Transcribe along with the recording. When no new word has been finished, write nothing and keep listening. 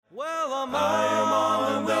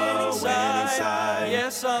on the winning side.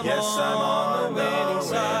 Yes, I'm on the winning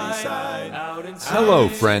side. Hello,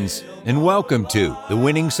 friends, and welcome to the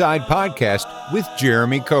Winning Side Podcast with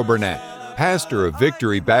Jeremy Coburnett, pastor of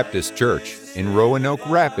Victory Baptist Church in Roanoke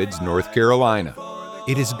Rapids, North Carolina.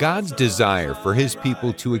 It is God's desire for His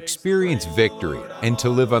people to experience victory and to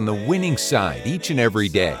live on the winning side each and every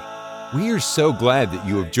day. We are so glad that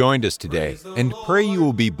you have joined us today and pray you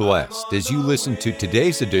will be blessed as you listen to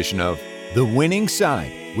today's edition of The Winning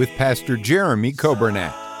Side with Pastor Jeremy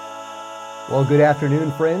Coburnett. Well, good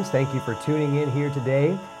afternoon, friends. Thank you for tuning in here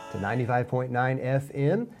today to 95.9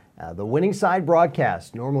 FM, The Winning Side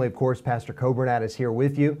broadcast. Normally, of course, Pastor Coburnett is here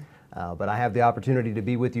with you, but I have the opportunity to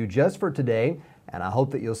be with you just for today, and I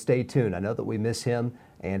hope that you'll stay tuned. I know that we miss him,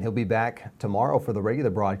 and he'll be back tomorrow for the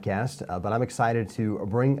regular broadcast, but I'm excited to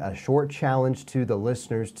bring a short challenge to the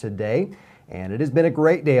listeners today, and it has been a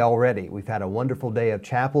great day already. We've had a wonderful day of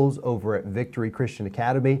chapels over at Victory Christian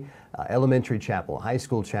Academy, elementary chapel, high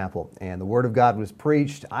school chapel, and the Word of God was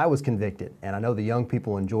preached. I was convicted, and I know the young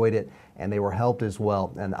people enjoyed it, and they were helped as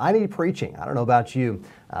well. And I need preaching. I don't know about you,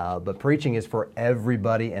 but preaching is for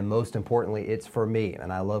everybody, and most importantly, it's for me,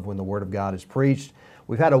 and I love when the Word of God is preached.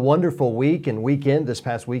 We've had a wonderful week and weekend, this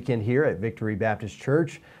past weekend here at Victory Baptist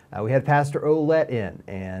Church. We had Pastor Olette in,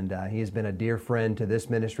 and he has been a dear friend to this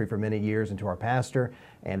ministry for many years and to our pastor.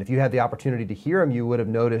 And if you had the opportunity to hear him, you would have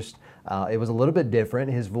noticed it was a little bit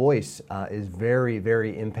different. His voice is very,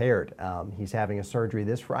 very impaired. He's having a surgery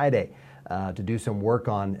this Friday to do some work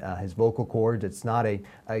on his vocal cords. It's not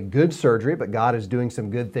a good surgery, but God is doing some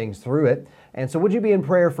good things through it. And so would you be in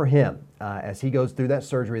prayer for him as he goes through that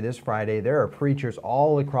surgery this Friday? There are preachers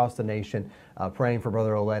all across the nation praying for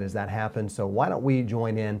Brother Olette as that happens. So why don't we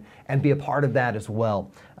join in and be a part of that as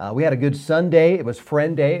well? We had a good Sunday. It was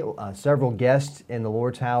Friend Day. Several guests in the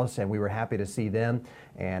Lord's house, and we were happy to see them.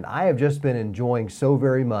 And I have just been enjoying so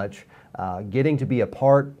very much getting to be a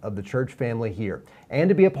part of the church family here and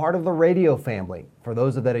to be a part of the radio family. For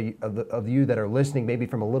those of you that are listening maybe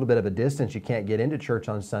from a little bit of a distance, you can't get into church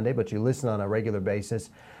on Sunday, but you listen on a regular basis.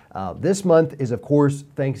 This month is, of course,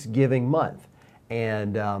 Thanksgiving month.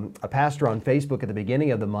 And a pastor on Facebook at the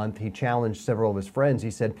beginning of the month, he challenged several of his friends.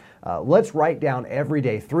 He said, let's write down every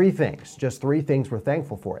day just three things we're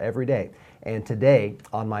thankful for every day. And today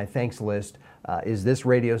on my thanks list is this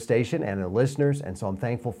radio station and the listeners, and so I'm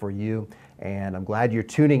thankful for you, and I'm glad you're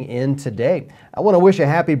tuning in today. I want to wish a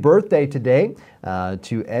happy birthday today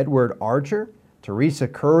to Edward Archer, Teresa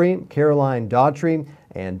Curry, Caroline Daughtry,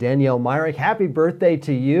 and Danielle Myrick. Happy birthday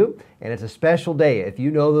to you, and it's a special day. If you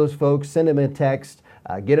know those folks, send them a text,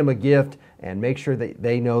 get them a gift, and make sure that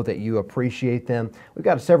they know that you appreciate them. We've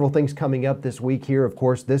got several things coming up this week here. Of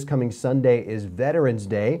course, this coming Sunday is Veterans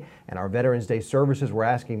Day, and our Veterans Day services, we're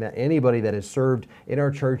asking that anybody that has served in our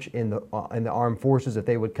church in the armed forces, if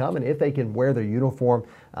they would come, and if they can wear their uniform,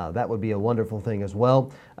 that would be a wonderful thing as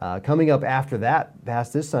well. Coming up after that,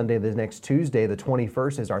 past this Sunday, the next Tuesday, the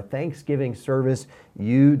 21st, is our Thanksgiving service.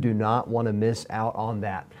 You do not want to miss out on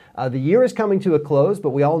that. The year is coming to a close, but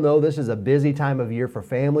we all know this is a busy time of year for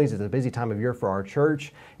families. It's a busy time of year for our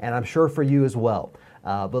church, and I'm sure for you as well.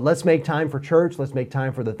 But let's make time for church. Let's make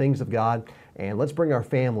time for the things of God, and let's bring our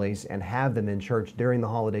families and have them in church during the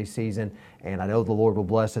holiday season, and I know the Lord will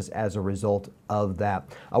bless us as a result of that.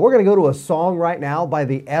 We're going to go to a song right now by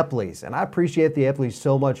the Epleys, and I appreciate the Epleys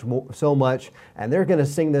so much, and they're going to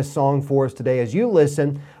sing this song for us today. As you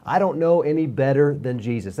listen, I don't know any better than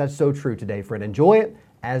Jesus. That's so true today, friend. Enjoy it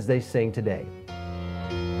as they sing today.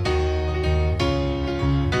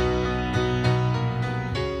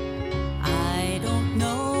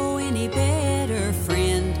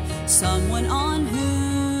 Someone on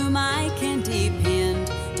whom I can depend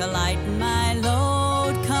to lighten my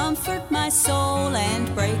load, comfort my soul,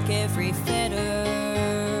 and break every fetter.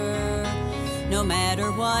 No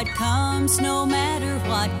matter what comes, no matter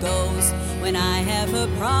what goes, when I have a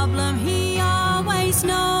problem, He always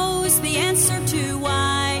knows the answer to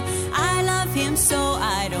why I love Him so.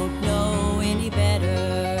 I don't know any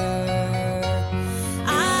better.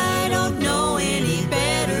 I don't know any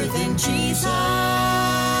better than Jesus.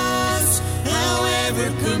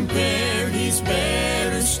 Compared, He's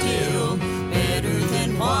better still, better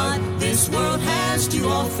than what this world has to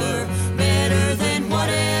offer, better than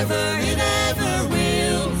whatever it ever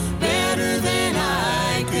will, better than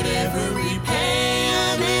I could ever repay.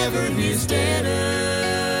 I'm ever His debtor.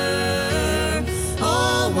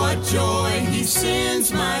 Oh, what joy He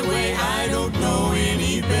sends my way. I don't know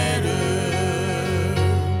any better.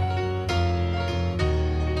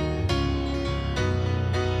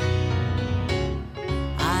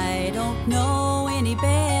 Know any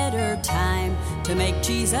better time to to make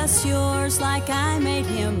Jesus yours like I made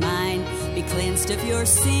him mine. Be cleansed of your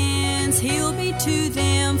sins, he'll be to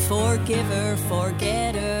them forgiver,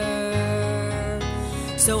 forgetter.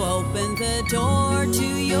 So open the door to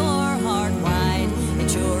your heart wide.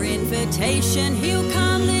 It's your invitation, he'll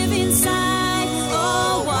come live inside.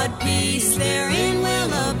 Oh, what peace therein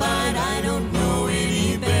will abide. I don't know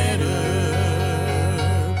any better.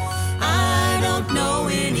 I don't know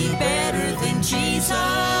any better than Jesus.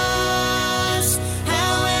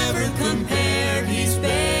 However compared, he's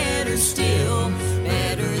better still.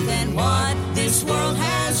 Better than what this world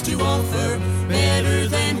has to offer. Better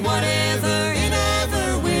than whatever it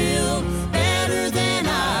ever will. Better than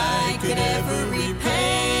I could ever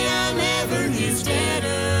repay. I'm ever his debtor.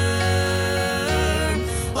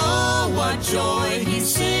 Oh, what joy he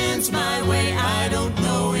sends my way. I don't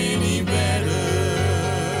know any better.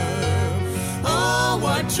 Oh,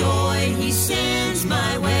 what joy he sends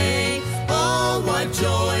my way. Oh, what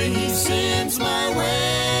joy he sends my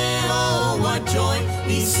way. Oh, what joy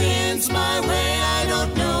he sends my way. I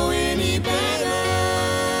don't know any better.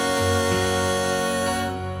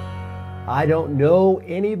 I don't know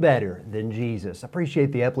any better than Jesus. I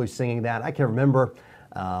appreciate the Epleys singing that. I can remember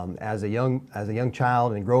as a young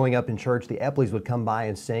child and growing up in church, the Epleys would come by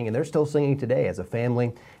and sing, and they're still singing today as a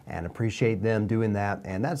family, and appreciate them doing that.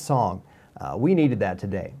 And that song, we needed that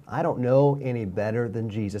today. I don't know any better than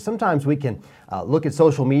Jesus. Sometimes we can look at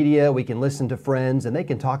social media, we can listen to friends, and they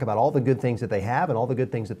can talk about all the good things that they have and all the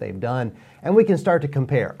good things that they've done, and we can start to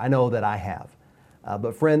compare. I know that I have.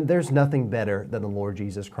 But friend, there's nothing better than the Lord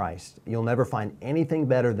Jesus Christ. You'll never find anything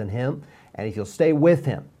better than Him, and if you'll stay with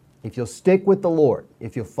Him, if you'll stick with the Lord,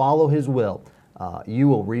 if you'll follow His will, you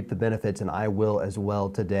will reap the benefits, and I will as well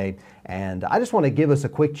today. And I just want to give us a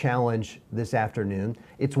quick challenge this afternoon.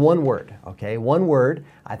 It's one word, okay? One word.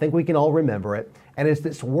 I think we can all remember it. And it's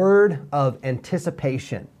this word of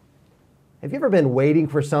anticipation. Have you ever been waiting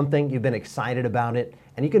for something, you've been excited about it,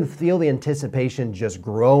 and you can feel the anticipation just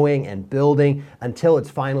growing and building until it's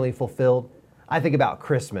finally fulfilled? I think about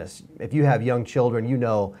Christmas. If you have young children, you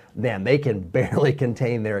know, man, they can barely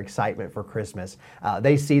contain their excitement for Christmas.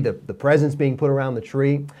 They see the presents being put around the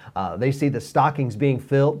tree. They see the stockings being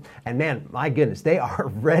filled. And man, my goodness, they are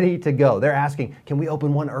ready to go. They're asking, can we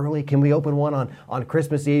open one early? Can we open one on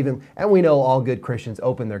Christmas Eve? And we know all good Christians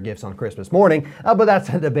open their gifts on Christmas morning, but that's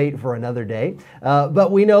a debate for another day.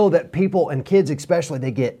 But we know that people, and kids especially,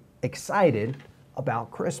 they get excited about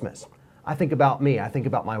Christmas. I think about me. I think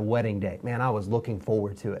about my wedding day. Man, I was looking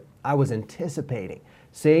forward to it. I was anticipating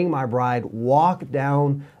seeing my bride walk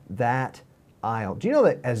down that aisle. Do you know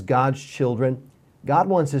that as God's children, God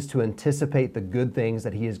wants us to anticipate the good things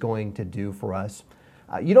that He is going to do for us?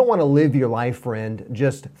 You don't want to live your life, friend,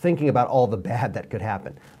 just thinking about all the bad that could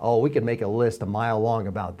happen. Oh, we could make a list a mile long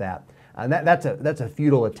about that. And that's a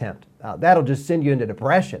futile attempt. That'll just send you into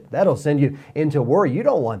depression. That'll send you into worry. You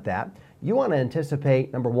don't want that. You want to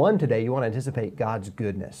anticipate, number one today, you want to anticipate God's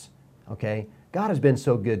goodness, okay? God has been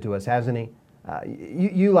so good to us, hasn't He?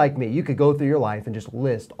 You like me, you could go through your life and just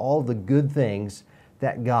list all the good things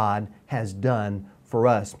that God has done for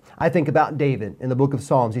us. I think about David in the book of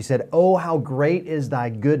Psalms. He said, "Oh, how great is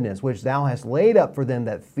thy goodness, which thou hast laid up for them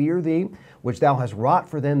that fear thee, which thou hast wrought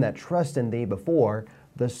for them that trust in thee before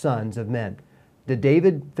the sons of men." Did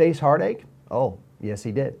David face heartache? Oh, yes,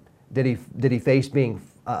 he did. Did he face being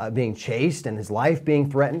chased and his life being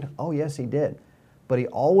threatened? Oh, yes, he did. But he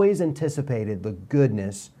always anticipated the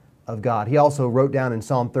goodness of God. He also wrote down in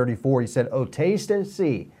Psalm 34, he said, "Oh, taste and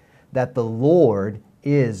see that the Lord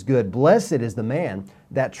is good. Blessed is the man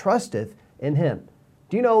that trusteth in Him."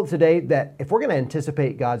 Do you know today that if we're going to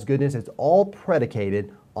anticipate God's goodness, it's all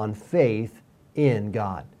predicated on faith in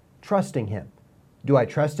God, trusting Him. Do I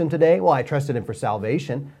trust Him today? Well, I trusted Him for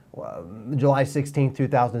salvation. July 16,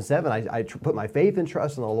 2007, I put my faith and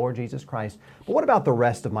trust in the Lord Jesus Christ. But what about the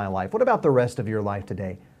rest of my life? What about the rest of your life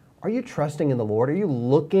today? Are you trusting in the Lord? Are you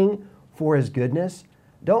looking for His goodness?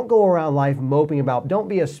 Don't go around life moping about, don't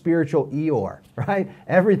be a spiritual Eeyore, right?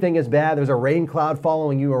 Everything is bad. There's a rain cloud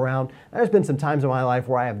following you around. There's been some times in my life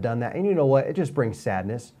where I have done that. And you know what? It just brings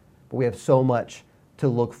sadness. But we have so much to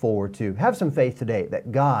look forward to. Have some faith today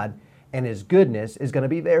that God and His goodness is going to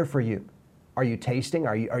be there for you. Are you tasting?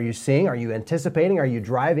 Are you seeing? Are you anticipating? Are you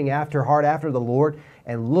driving hard after the Lord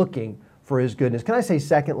and looking for His goodness? Can I say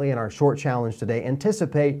secondly in our short challenge today,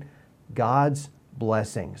 anticipate God's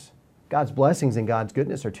blessings. God's blessings and God's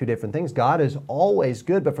goodness are two different things. God is always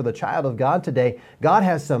good, but for the child of God today, God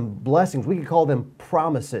has some blessings. We could call them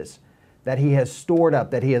promises that He has stored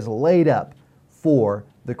up, that He has laid up for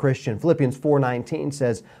the Christian. Philippians 4:19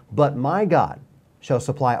 says, "But my God shall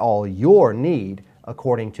supply all your need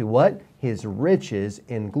according to" what? His riches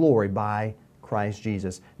in glory by Christ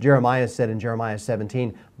Jesus. Jeremiah said in Jeremiah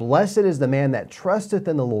 17, "Blessed is the man that trusteth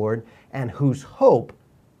in the Lord, and whose hope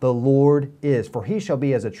the Lord is. For he shall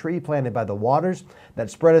be as a tree planted by the waters, that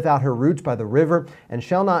spreadeth out her roots by the river, and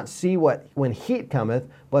shall not see when heat cometh,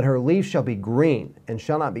 but her leaf shall be green, and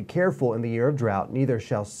shall not be careful in the year of drought, neither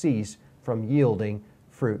shall cease from yielding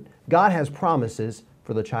fruit." God has promises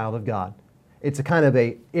for the child of God. It's a kind of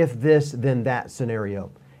a if this, then that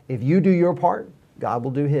scenario. If you do your part, God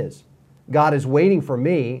will do His. God is waiting for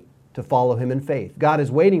me to follow Him in faith. God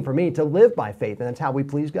is waiting for me to live by faith, and that's how we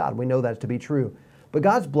please God. We know that to be true. But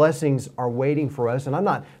God's blessings are waiting for us, and I'm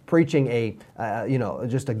not preaching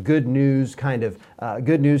just a good news kind of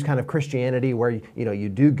Christianity where you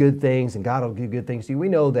do good things and God will do good things to you. We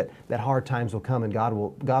know that hard times will come and God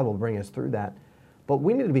will bring us through that. But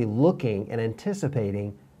we need to be looking and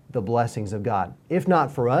anticipating the blessings of God. If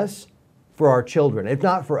not for us, for our children. If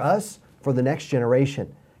not for us, for the next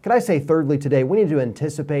generation. Can I say thirdly today, we need to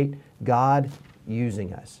anticipate God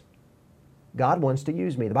using us. God wants to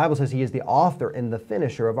use me. The Bible says He is the author and the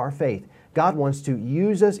finisher of our faith. God wants to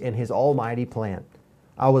use us in His almighty plan.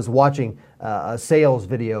 I was watching a sales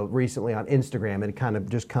video recently on Instagram, and it kind of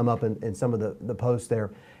just come up in some of the posts there.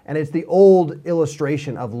 And it's the old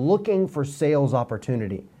illustration of looking for sales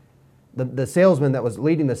opportunity. The salesman that was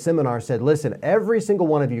leading the seminar said, listen, every single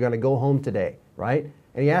one of you are going to go home today, right?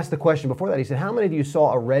 And he asked the question before that. He said, how many of you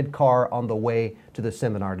saw a red car on the way to the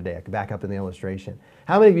seminar today? I could back up in the illustration.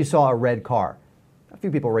 How many of you saw a red car? A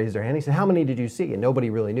few people raised their hand. He said, how many did you see? And nobody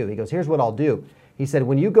really knew. He goes, here's what I'll do. He said,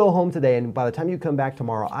 when you go home today and by the time you come back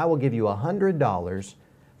tomorrow, I will give you $100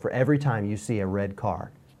 for every time you see a red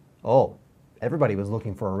car. Oh, everybody was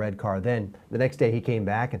looking for a red car then. The next day he came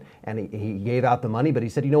back and he gave out the money, but he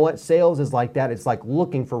said, you know what? Sales is like that. It's like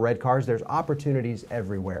looking for red cars. There's opportunities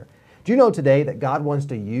everywhere. Do you know today that God wants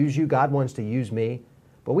to use you? God wants to use me,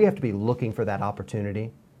 but we have to be looking for that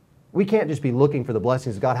opportunity. We can't just be looking for the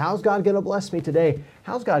blessings of God. How's God going to bless me today?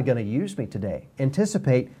 How's God going to use me today?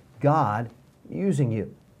 Anticipate God using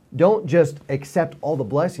you. Don't just accept all the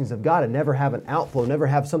blessings of God and never have an outflow, never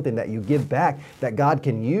have something that you give back that God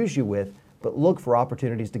can use you with, but look for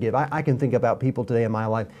opportunities to give. I can think about people today in my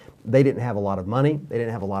life. They didn't have a lot of money. They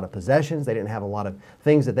didn't have a lot of possessions. They didn't have a lot of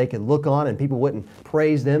things that they could look on, and people wouldn't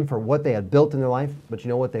praise them for what they had built in their life. But you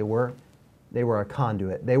know what they were? They were a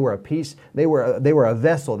conduit. They were a piece. They were a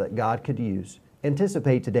vessel that God could use.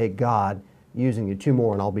 Anticipate today God using you. 2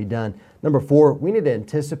 more and I'll be done. Number 4, we need to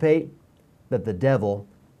anticipate that the devil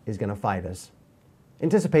is going to fight us.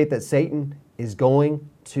 Anticipate that Satan is going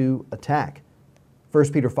to attack.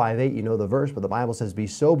 1 Peter 5:8, you know the verse, but the Bible says, be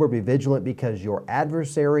sober, be vigilant, because your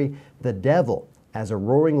adversary, the devil, as a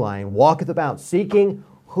roaring lion, walketh about, seeking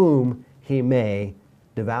whom he may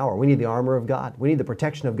devour. We need the armor of God. We need the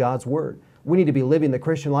protection of God's Word. We need to be living the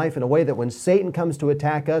Christian life in a way that when Satan comes to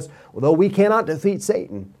attack us, although we cannot defeat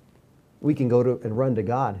Satan, we can go to and run to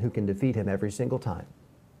God who can defeat him every single time.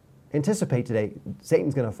 Anticipate today,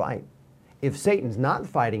 Satan's going to fight. If Satan's not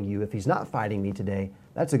fighting you, if he's not fighting me today,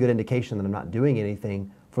 that's a good indication that I'm not doing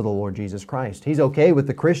anything for the Lord Jesus Christ. He's okay with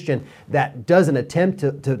the Christian that doesn't attempt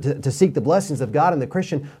to seek the blessings of God, and the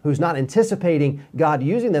Christian who's not anticipating God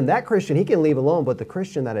using them. That Christian, he can leave alone, but the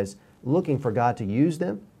Christian that is looking for God to use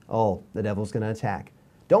them, oh, the devil's going to attack.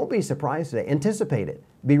 Don't be surprised today. Anticipate it.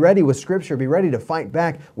 Be ready with Scripture. Be ready to fight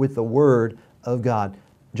back with the Word of God.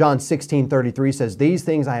 John 16:33 says, these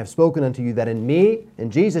things I have spoken unto you, that in me, in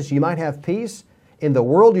Jesus, you might have peace. In the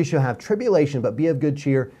world you shall have tribulation, but be of good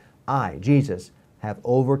cheer. I, Jesus, have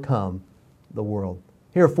overcome the world.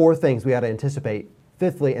 Here are 4 things we ought to anticipate.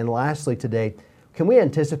 Fifthly and lastly today, can we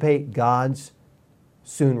anticipate God's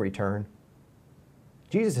soon return?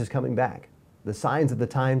 Jesus is coming back. The signs of the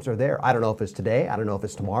times are there. I don't know if it's today. I don't know if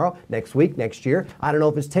it's tomorrow, next week, next year. I don't know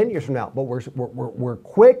if it's 10 years from now, but we're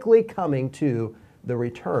quickly coming to the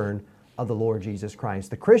return of the Lord Jesus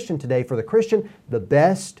Christ. The Christian today, for the Christian, the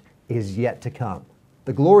best is yet to come.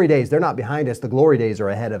 The glory days, they're not behind us. The glory days are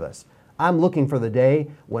ahead of us. I'm looking for the day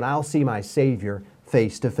when I'll see my Savior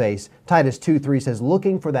face to face. Titus 2:3 says,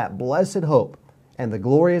 looking for that blessed hope and the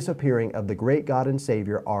glorious appearing of the great God and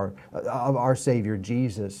Savior, our Savior,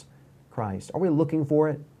 Jesus Christ. Are we looking for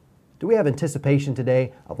it? Do we have anticipation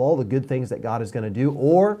today of all the good things that God is going to do,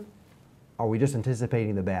 or are we just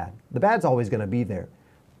anticipating the bad? The bad's always going to be there.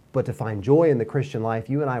 But to find joy in the Christian life,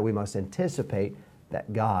 you and I, we must anticipate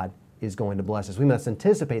that God is going to bless us. We must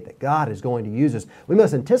anticipate that God is going to use us. We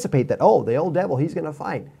must anticipate that, oh, the old devil, he's going to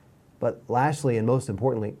fight. But lastly, and most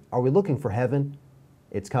importantly, are we looking for heaven?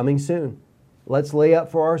 It's coming soon. Let's lay up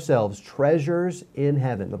for ourselves treasures in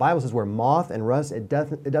heaven. The Bible says where moth and rust, it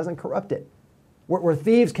doesn't corrupt it. where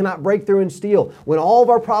thieves cannot break through and steal, when all of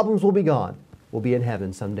our problems will be gone. We'll be in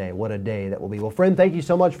heaven someday. What a day that will be. Well, friend, thank you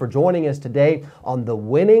so much for joining us today on the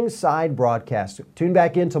Winning Side broadcast. Tune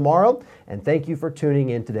back in tomorrow, and thank you for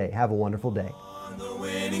tuning in today. Have a wonderful day. On the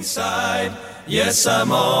winning side, yes,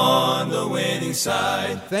 I'm on the winning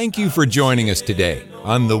side. Thank you for joining us today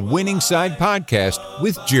on the Winning Side podcast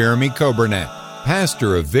with Jeremy Coburnett,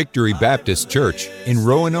 pastor of Victory Baptist Church in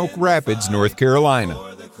Roanoke Rapids, North Carolina.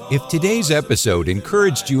 If today's episode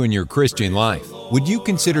encouraged you in your Christian life, would you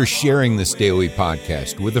consider sharing this daily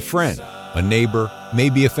podcast with a friend, a neighbor,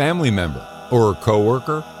 maybe a family member, or a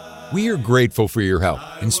coworker? We are grateful for your help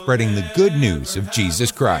in spreading the good news of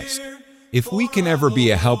Jesus Christ. If we can ever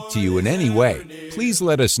be a help to you in any way, please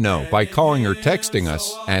let us know by calling or texting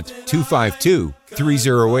us at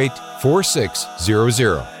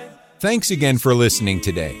 252-308-4600. Thanks again for listening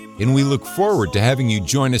today, and we look forward to having you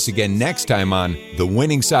join us again next time on the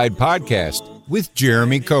Winning Side podcast with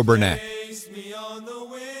Jeremy Coburnett. Place me on the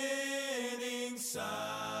winning side.